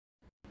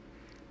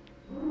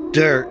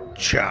dirt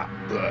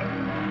chopper.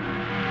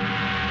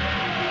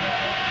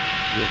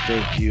 You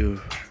think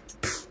you've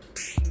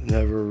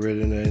never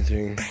ridden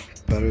anything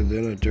better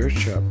than a dirt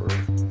chopper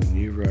when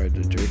you ride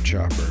the dirt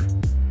chopper?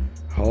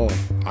 Oh,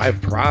 I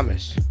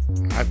promise.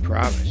 I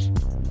promise.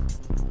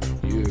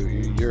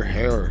 Your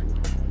hair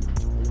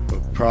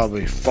will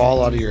probably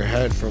fall out of your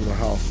head from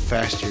how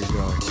fast you're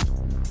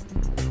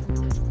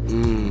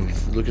going.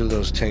 Look at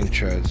those tank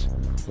treads.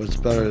 What's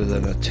better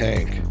than a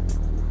tank?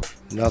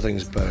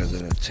 Nothing's better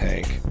than a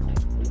tank.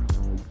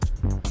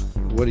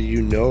 What do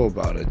you know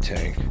about a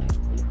tank?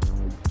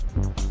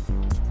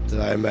 Did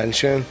I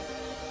mention?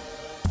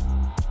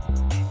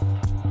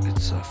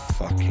 It's a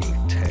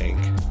fucking tank.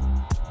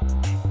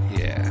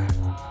 Yeah.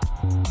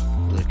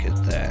 Look at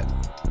that.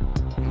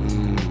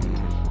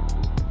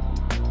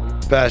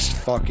 Best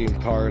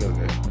fucking part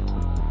of it.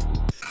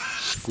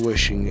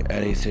 Squishing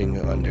anything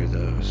under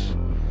those.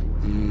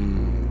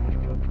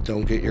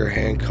 Don't get your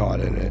hand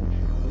caught in it.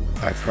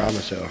 I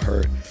promise it'll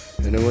hurt.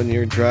 And then when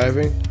you're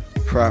driving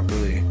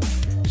properly,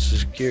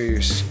 secure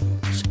your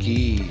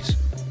skis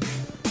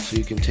so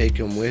you can take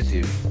them with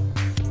you.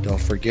 Don't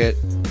forget,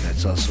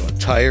 that's also a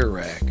tire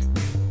rack.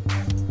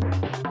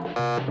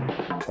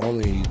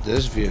 Only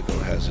this vehicle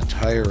has a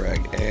tire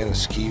rack and a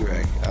ski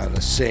rack on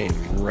the same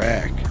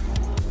rack.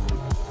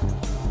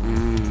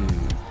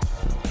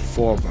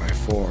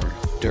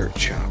 4x4 dirt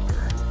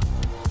chopper.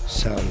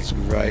 Sounds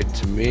right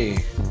to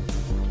me.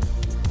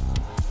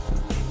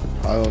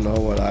 I don't know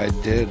what I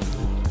did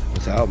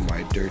without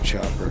my dirt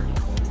chopper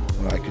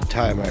when I could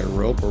tie my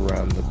rope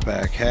around the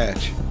back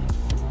hatch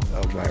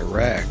of my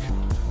rack.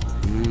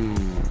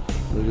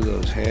 Look at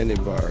those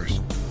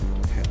handlebars.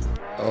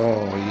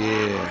 Oh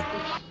yeah.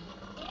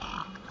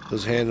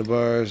 Those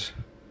handlebars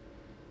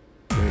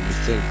make me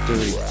think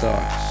dirty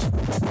thoughts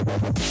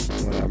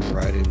when I'm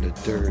riding the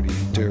dirty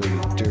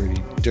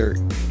dirt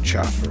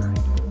chopper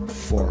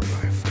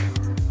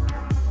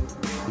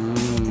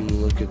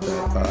 4x4. Look at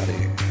that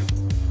body.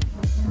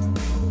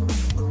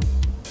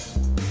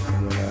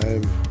 When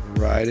I'm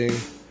riding,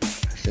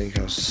 I think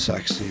how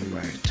sexy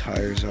my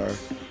tires are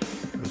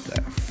with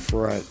that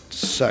front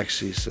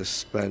sexy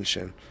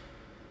suspension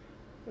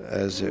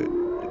as it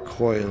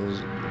coils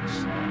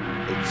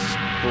its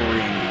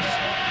springs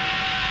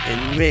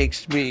and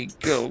makes me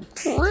go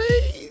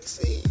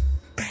crazy.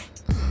 I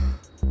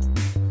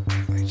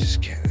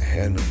just can't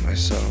handle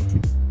myself.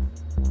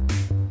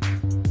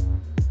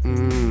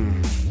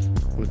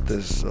 With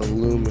this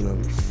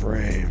aluminum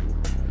frame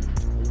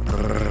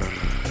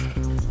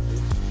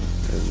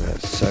and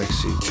that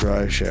sexy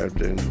drive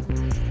shaft and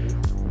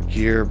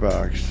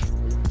gearbox.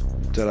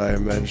 Did I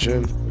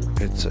mention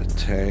it's a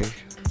tank?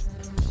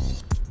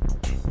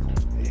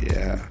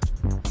 Yeah,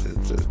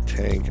 it's a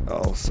tank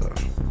also.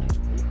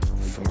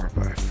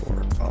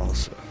 4x4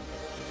 also.